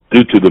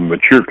Due to the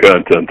mature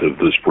content of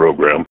this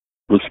program,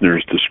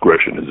 listeners'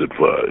 discretion is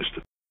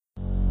advised.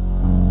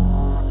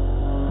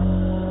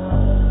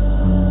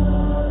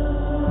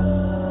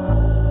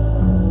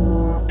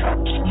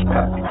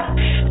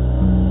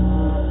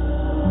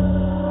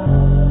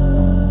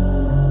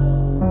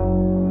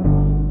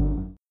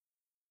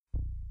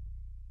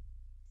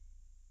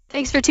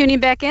 Thanks for tuning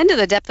back into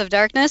The Depth of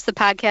Darkness, the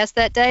podcast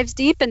that dives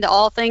deep into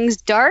all things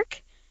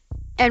dark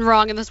and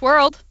wrong in this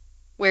world.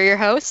 We're your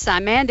hosts.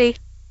 I'm Mandy.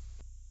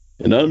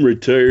 And I'm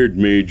retired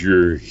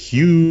Major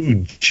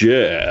Hugh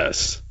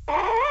Jass.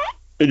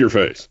 In your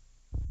face.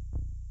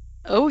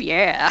 Oh,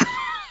 yeah.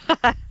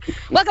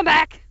 Welcome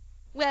back.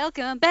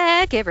 Welcome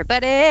back,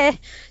 everybody.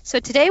 So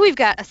today we've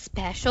got a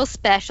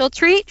special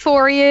treat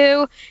for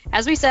you.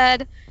 As we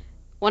said,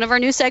 one of our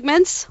new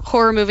segments,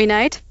 Horror Movie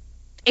Night,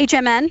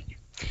 HMN,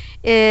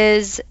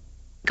 is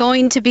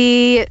going to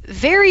be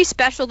very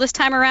special this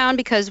time around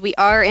because we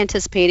are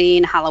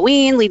anticipating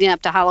Halloween. Leading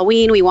up to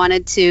Halloween, we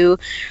wanted to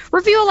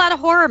review a lot of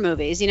horror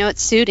movies. You know,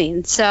 it's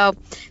suiting. So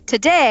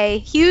today,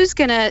 Hugh's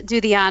going to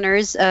do the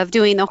honors of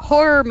doing the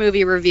horror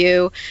movie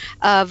review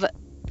of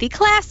the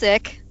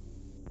classic,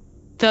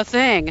 The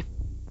Thing.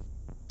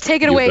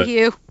 Take it away,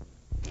 Hugh.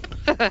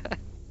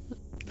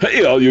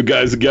 Hey, all you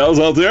guys and gals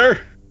out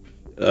there.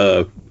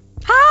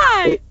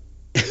 Hi!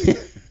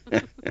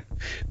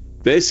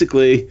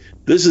 Basically,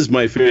 this is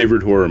my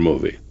favorite horror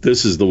movie.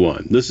 This is the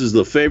one. This is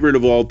the favorite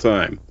of all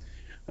time.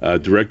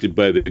 Directed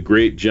by the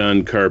great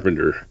John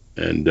Carpenter.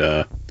 And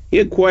he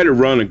had quite a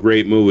run of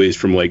great movies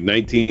from like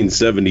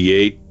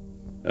 1978,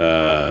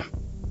 all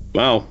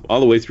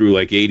the way through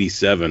like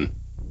 87.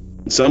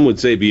 Some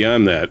would say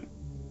beyond that.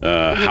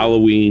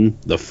 Halloween,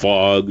 The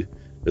Fog,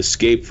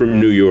 Escape from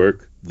New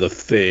York, The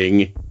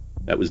Thing.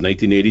 That was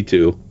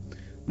 1982.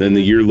 Then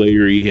the year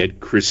later, he had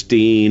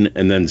Christine,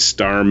 and then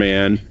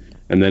Starman,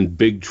 and then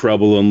Big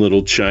Trouble in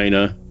Little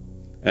China.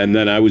 And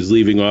then I was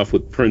leaving off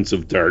with Prince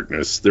of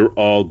Darkness. They're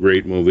all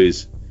great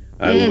movies.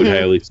 I would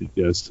highly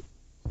suggest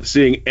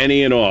seeing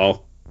any and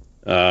all.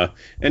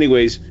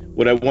 Anyways,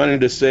 what I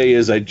wanted to say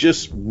is I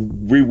just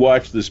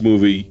rewatched this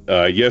movie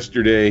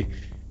yesterday,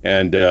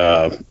 and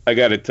I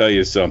got to tell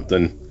you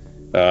something.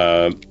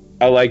 I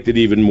liked it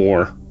even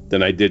more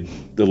than I did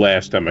the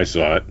last time I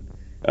saw it.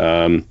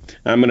 I'm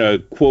going to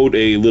quote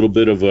a little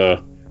bit of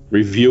a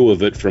review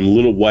of it from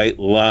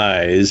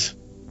littlewhitelies.com.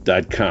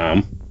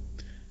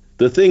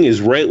 The Thing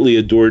is rightly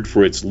adored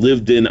for its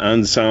lived-in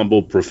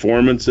ensemble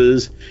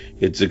performances,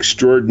 its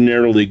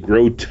extraordinarily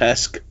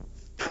grotesque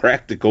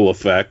practical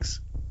effects,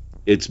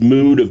 its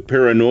mood of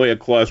paranoia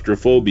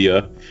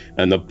claustrophobia,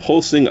 and the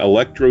pulsing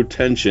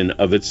electro-tension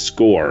of its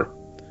score.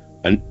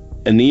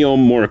 Ennio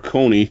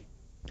Morricone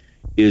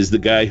is the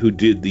guy who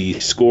did the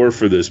score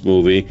for this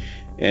movie,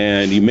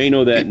 and you may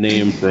know that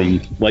name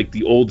from like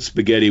the old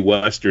spaghetti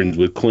westerns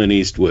with Clint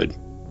Eastwood.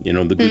 You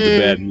know, The Good, the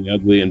Bad, and the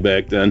Ugly, and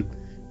back then.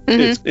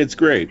 It's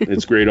great.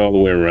 It's great all the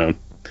way around.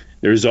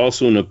 There's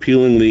also an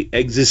appealingly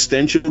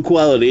existential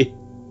quality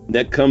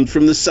that comes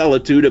from the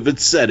solitude of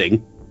its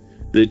setting,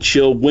 the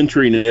chill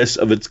winteriness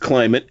of its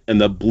climate, and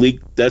the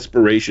bleak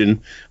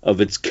desperation of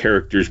its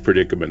character's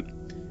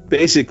predicament.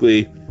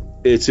 Basically,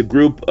 it's a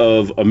group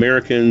of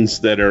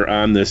Americans that are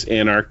on this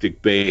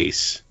Antarctic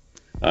base,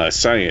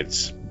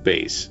 science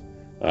base.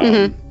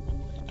 And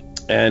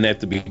at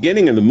the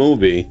beginning of the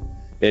movie,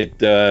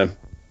 it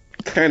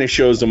kind of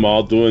shows them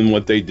all doing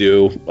what they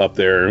do up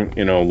there,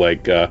 you know,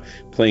 like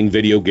playing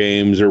video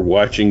games or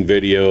watching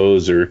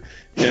videos or,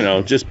 you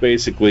know, just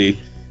basically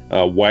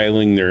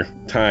whiling their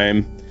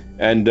time.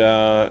 And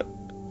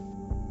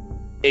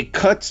it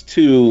cuts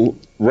to,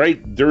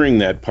 right during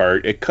that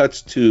part, it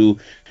cuts to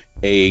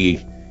a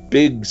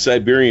big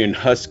Siberian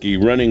husky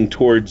running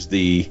towards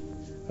the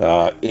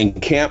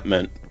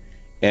encampment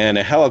and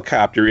a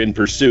helicopter in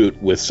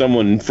pursuit with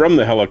someone from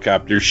the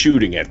helicopter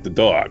shooting at the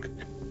dog,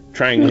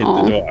 trying to hit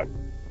the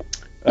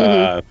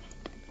dog.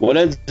 What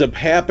ends up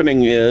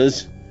happening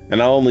is,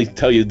 and I'll only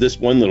tell you this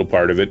one little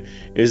part of it,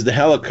 is the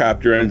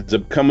helicopter ends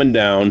up coming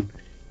down,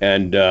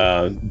 and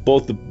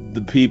both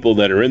the people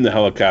that are in the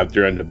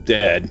helicopter end up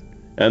dead,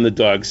 and the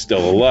dog's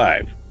still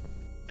alive.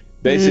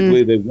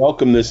 Basically, they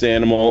welcome this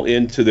animal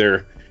into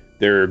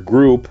their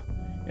group,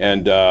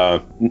 and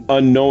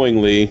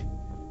unknowingly,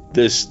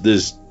 this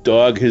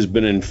dog has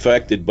been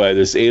infected by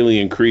this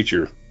alien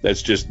creature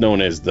that's just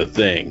known as the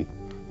Thing.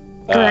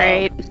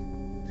 Great.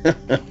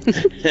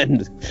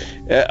 And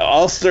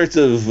all sorts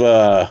of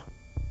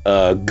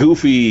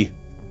goofy,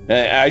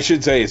 I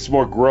should say it's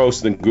more gross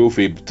than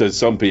goofy to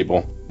some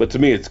people, but to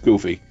me it's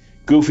goofy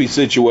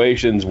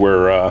situations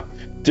where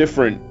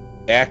different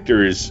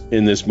actors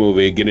in this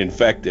movie get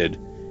infected.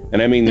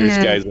 And I mean, there's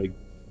guys like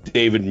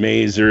David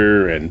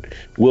Mazer and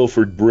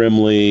Wilford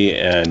Brimley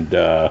and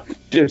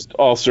just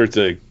all sorts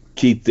of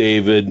Keith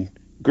David,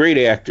 great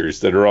actors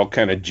that are all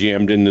kind of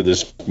jammed into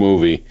this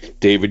movie.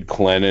 David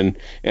Clennon,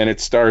 and it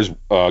stars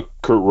Kurt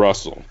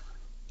Russell.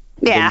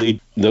 Yeah.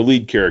 The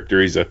lead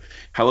character, he's a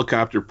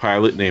helicopter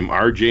pilot named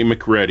R.J.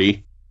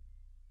 McReady.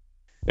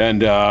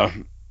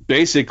 And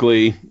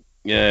basically,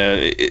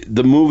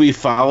 the movie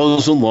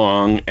follows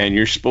along, and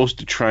you're supposed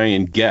to try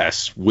and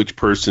guess which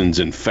person's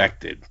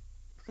infected.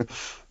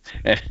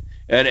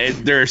 and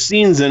there are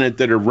scenes in it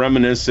that are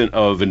reminiscent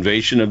of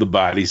Invasion of the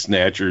Body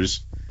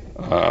Snatchers,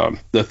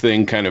 the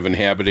Thing kind of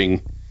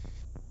inhabiting,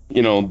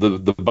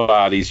 the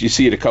bodies. You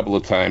see it a couple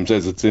of times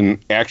as it's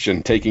in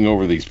action, taking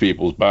over these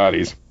people's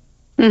bodies.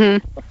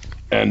 Mm-hmm.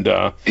 And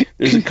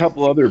there's a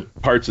couple other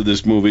parts of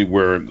this movie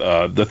where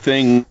the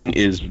Thing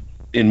is,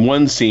 in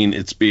one scene,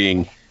 it's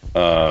being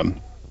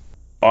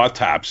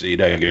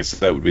autopsied. I guess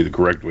that would be the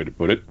correct way to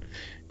put it.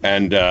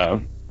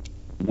 And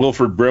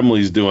Wilford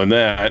Brimley's doing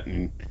that,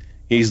 and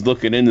he's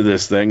looking into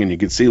this thing, and you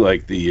can see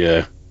like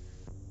the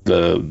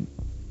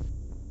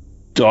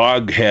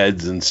dog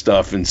heads and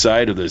stuff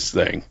inside of this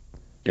thing.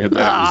 And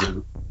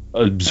that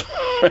was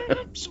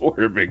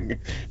absorbing.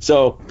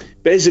 So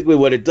basically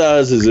what it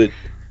does is it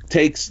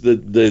takes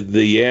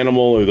the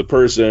animal or the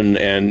person,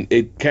 and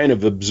it kind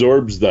of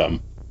absorbs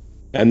them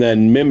and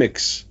then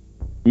mimics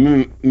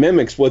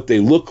what they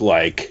look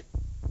like.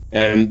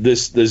 And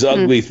this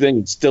ugly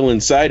thing is still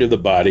inside of the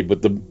body,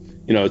 but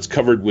it's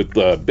covered with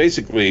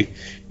basically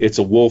it's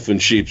a wolf in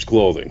sheep's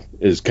clothing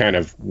is kind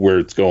of where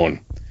it's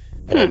going.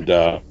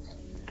 And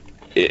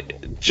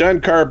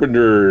John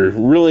Carpenter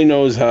really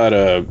knows how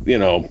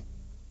to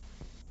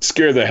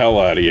scare the hell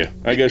out of you.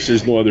 I guess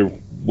there's no other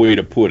way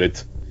to put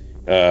it.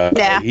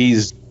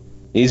 He's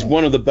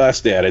one of the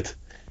best at it,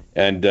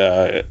 and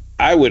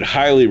I would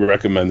highly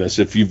recommend this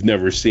if you've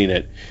never seen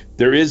it.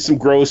 There is some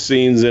gross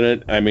scenes in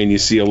it. I mean, you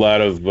see a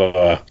lot of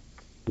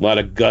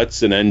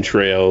guts and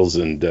entrails,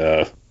 and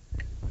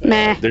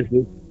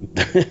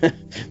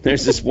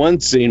there's this one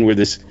scene where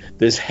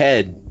this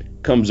head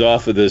comes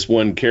off of this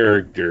one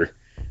character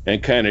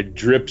and kind of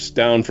drips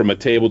down from a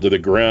table to the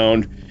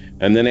ground,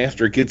 and then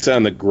after it gets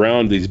on the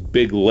ground, these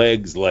big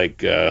legs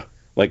like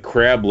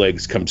crab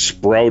legs come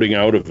sprouting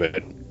out of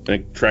it, and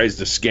it tries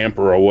to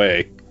scamper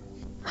away.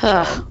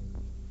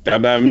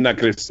 I'm not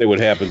going to say what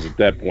happens at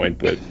that point,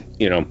 but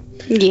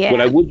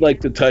what I would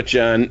like to touch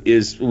on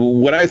is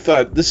what I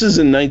thought. This is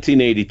in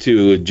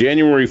 1982,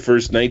 January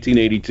 1st,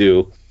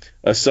 1982,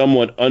 a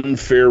somewhat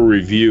unfair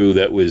review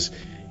that was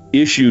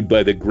issued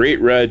by the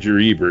great Roger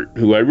Ebert,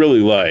 who I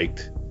really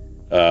liked,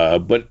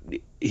 but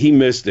he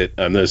missed it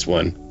on this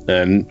one.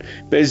 And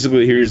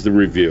basically, here's the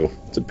review.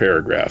 It's a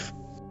paragraph.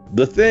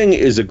 The Thing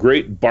is a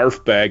great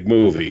barf bag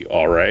movie,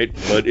 all right,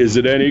 but is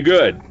it any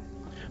good?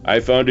 I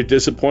found it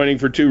disappointing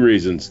for two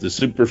reasons: the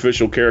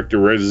superficial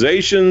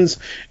characterizations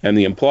and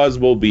the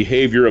implausible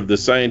behavior of the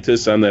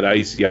scientists on that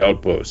icy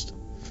outpost.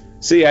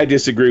 See, I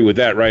disagree with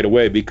that right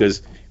away,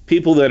 because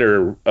people that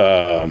are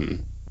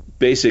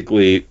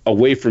basically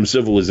away from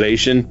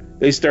civilization,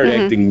 they start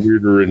acting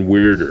weirder and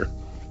weirder.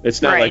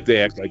 It's not like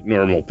they act like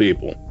normal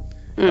people.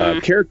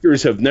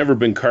 Characters have never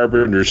been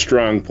Carpenter's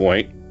strong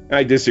point.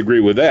 I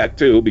disagree with that,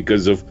 too,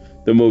 because of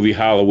the movie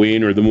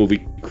Halloween or the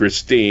movie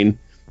Christine.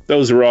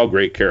 Those are all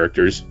great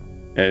characters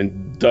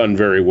and done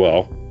very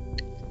well.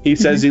 He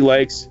says he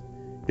likes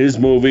his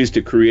movies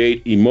to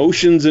create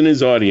emotions in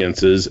his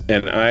audiences,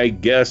 and I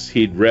guess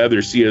he'd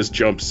rather see us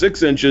jump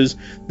 6 inches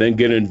than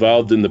get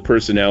involved in the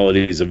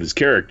personalities of his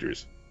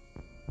characters.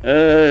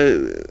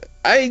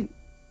 I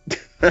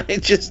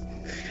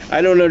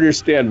don't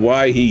understand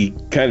why he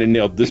kind of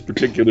nailed this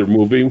particular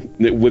movie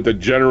with a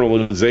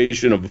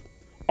generalization of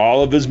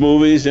all of his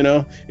movies.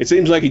 It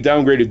seems like he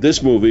downgraded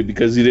this movie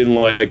because he didn't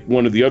like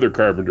one of the other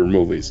Carpenter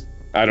movies.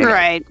 I don't know.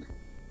 Right.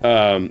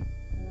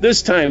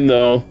 This time,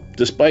 though,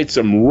 despite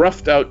some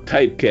roughed out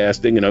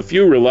typecasting and a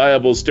few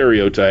reliable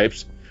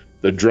stereotypes,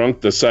 the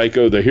drunk, the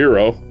psycho, the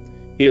hero,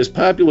 he has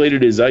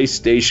populated his ice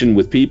station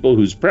with people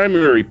whose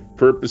primary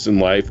purpose in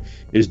life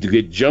is to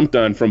get jumped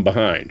on from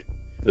behind.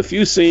 The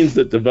few scenes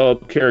that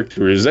develop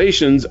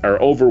characterizations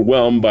are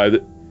overwhelmed by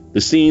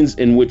the scenes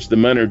in which the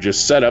men are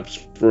just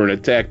setups for an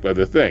attack by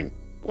the Thing.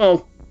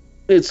 Well,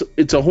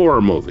 it's a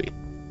horror movie.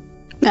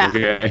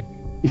 Okay.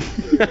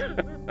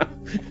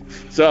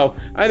 So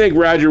I think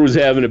Roger was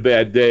having a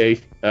bad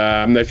day.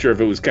 I'm not sure if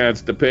it was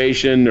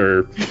constipation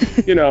or,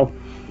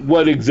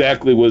 what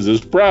exactly was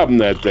his problem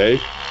that day.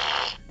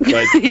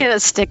 But he had a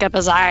stick up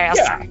his ass.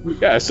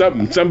 Yeah,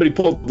 somebody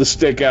pulled the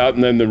stick out,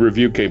 and then the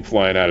review came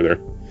flying out of there.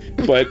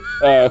 But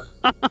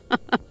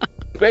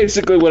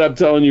basically what I'm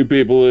telling you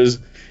people is,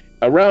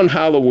 around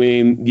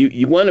Halloween,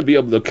 you want to be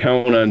able to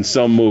count on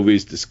some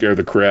movies to scare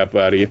the crap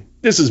out of you.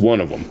 This is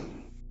one of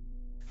them.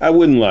 I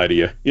wouldn't lie to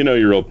you. You know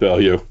your old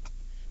pal, you.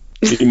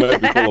 He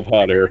might be full of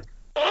hot air.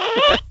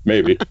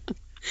 Maybe.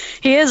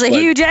 He is a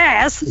huge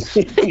ass.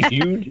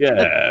 Huge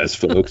ass,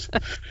 folks.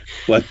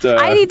 But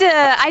I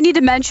need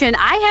to mention,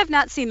 I have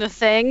not seen The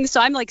Thing, so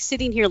I'm like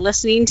sitting here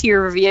listening to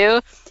your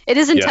review. It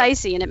is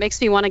enticing, and it makes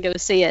me want to go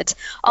see it.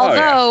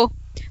 Although,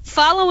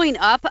 following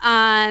up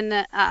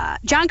on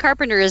John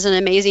Carpenter is an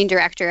amazing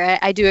director.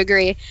 I do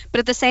agree. But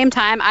at the same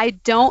time, I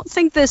don't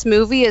think this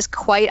movie is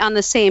quite on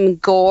the same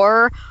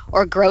gore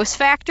or gross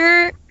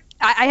factor.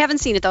 I haven't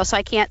seen it, though, so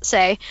I can't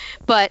say.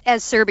 But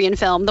as Serbian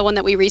Film, the one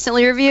that we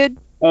recently reviewed.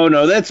 Oh,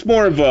 no, that's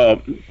more of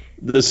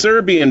the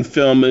Serbian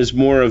Film is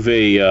more of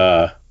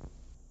a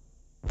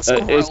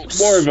It's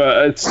more of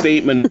a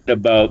statement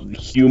about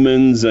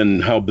humans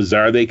and how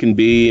bizarre they can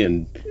be,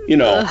 and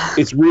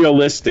it's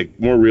realistic,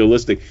 more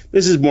realistic.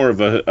 This is more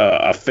of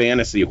a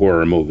fantasy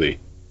horror movie,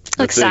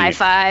 like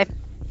sci-fi.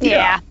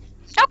 Yeah.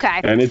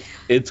 Okay. And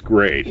it's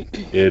great.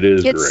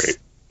 It's great.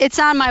 It's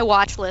on my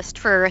watch list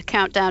for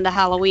Countdown to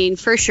Halloween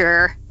for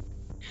sure.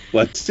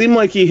 Well, it seemed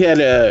like he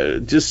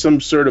had just some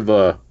sort of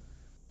a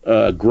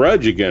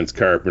grudge against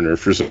Carpenter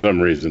for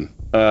some reason.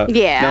 Now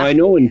I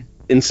know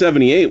in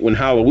 '78 when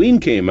Halloween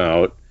came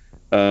out,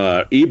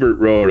 Ebert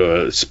wrote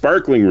a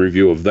sparkling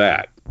review of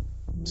that.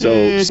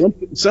 So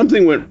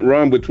something went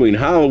wrong between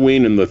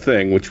Halloween and The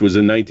Thing, which was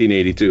in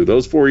 1982.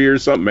 Those 4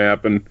 years, something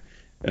happened,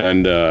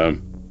 and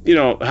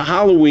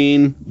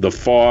Halloween, The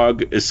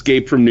Fog,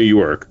 Escape from New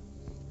York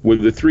were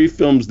the three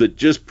films that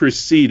just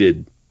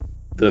preceded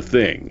The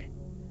Thing.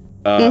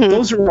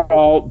 Those are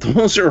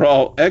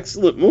all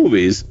excellent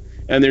movies,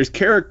 and there's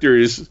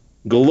characters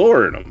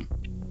galore in them.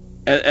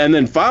 And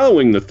then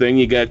following The Thing,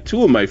 you got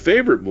two of my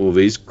favorite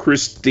movies,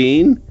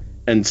 Christine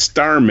and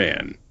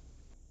Starman.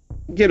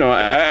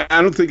 I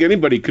don't think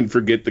anybody can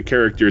forget the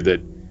character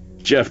that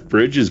Jeff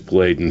Bridges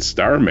played in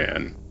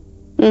Starman.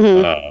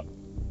 And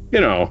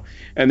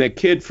that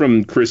kid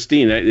from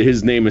Christine,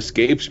 his name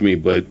escapes me,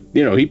 but,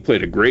 he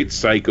played a great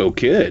psycho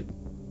kid.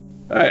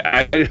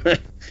 I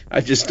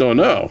just don't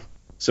know.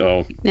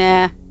 So,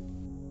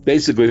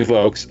 basically,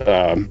 folks,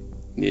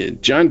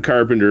 John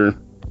Carpenter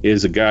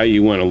is a guy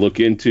you want to look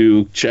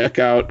into. Check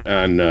out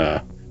on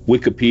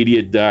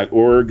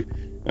wikipedia.org.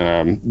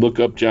 Look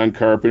up John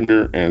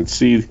Carpenter and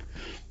see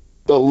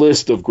the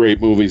list of great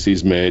movies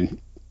he's made.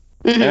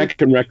 I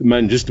can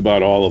recommend just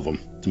about all of them,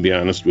 to be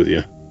honest with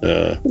you.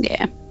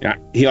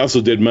 He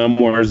also did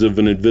Memoirs of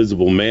an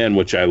Invisible Man,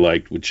 which I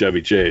liked, with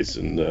Chevy Chase.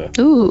 And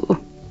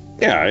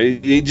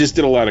he just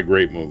did a lot of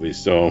great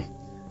movies. So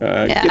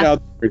get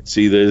out there and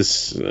see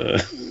this.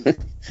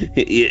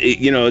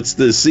 It's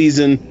the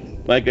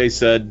season, like I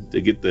said,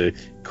 to get the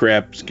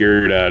crap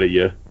scared out of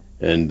you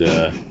and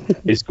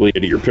basically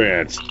into your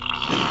pants.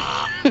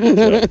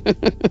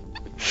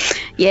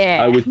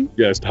 I would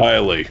suggest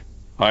highly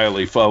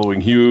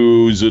following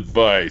Hugh's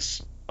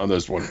advice on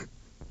this one.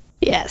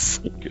 Yes.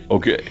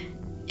 Okay.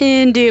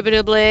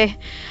 Indubitably.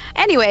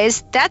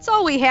 Anyways, that's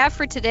all we have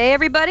for today,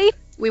 everybody.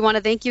 We want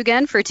to thank you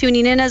again for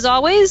tuning in as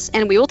always,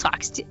 and we will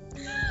talk to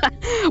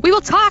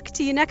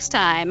you next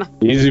time.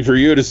 Easy for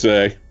you to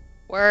say.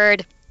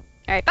 Word.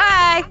 All right,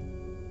 bye.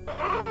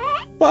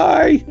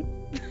 Bye.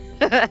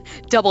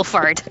 Double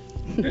fart.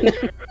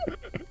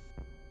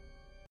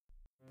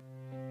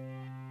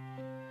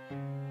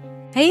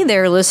 Hey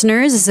there,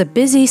 listeners. Is a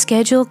busy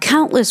schedule,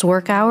 countless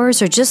work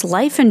hours, or just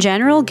life in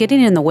general getting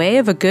in the way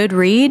of a good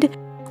read?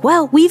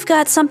 Well, we've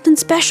got something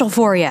special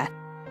for you.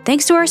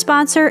 Thanks to our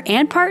sponsor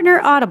and partner,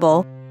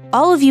 Audible,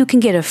 all of you can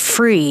get a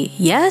free,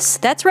 yes,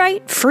 that's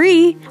right,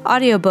 free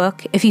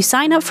audiobook if you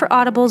sign up for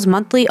Audible's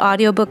monthly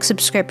audiobook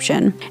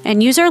subscription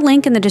and use our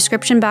link in the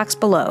description box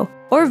below,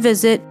 or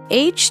visit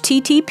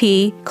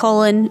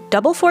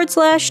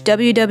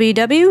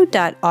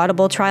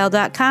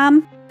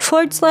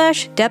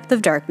http://www.audibletrial.com/Depth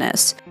of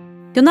Darkness.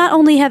 You'll not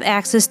only have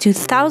access to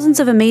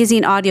thousands of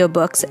amazing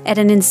audiobooks at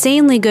an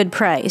insanely good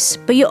price,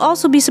 but you'll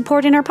also be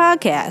supporting our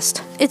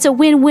podcast. It's a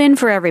win-win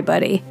for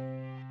everybody.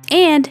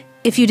 And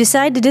if you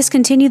decide to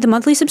discontinue the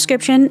monthly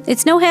subscription,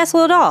 it's no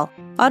hassle at all.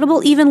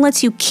 Audible even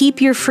lets you keep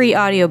your free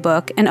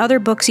audiobook and other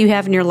books you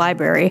have in your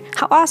library.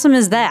 How awesome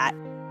is that?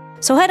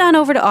 So head on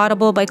over to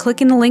Audible by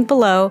clicking the link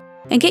below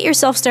and get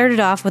yourself started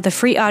off with a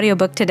free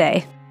audiobook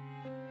today.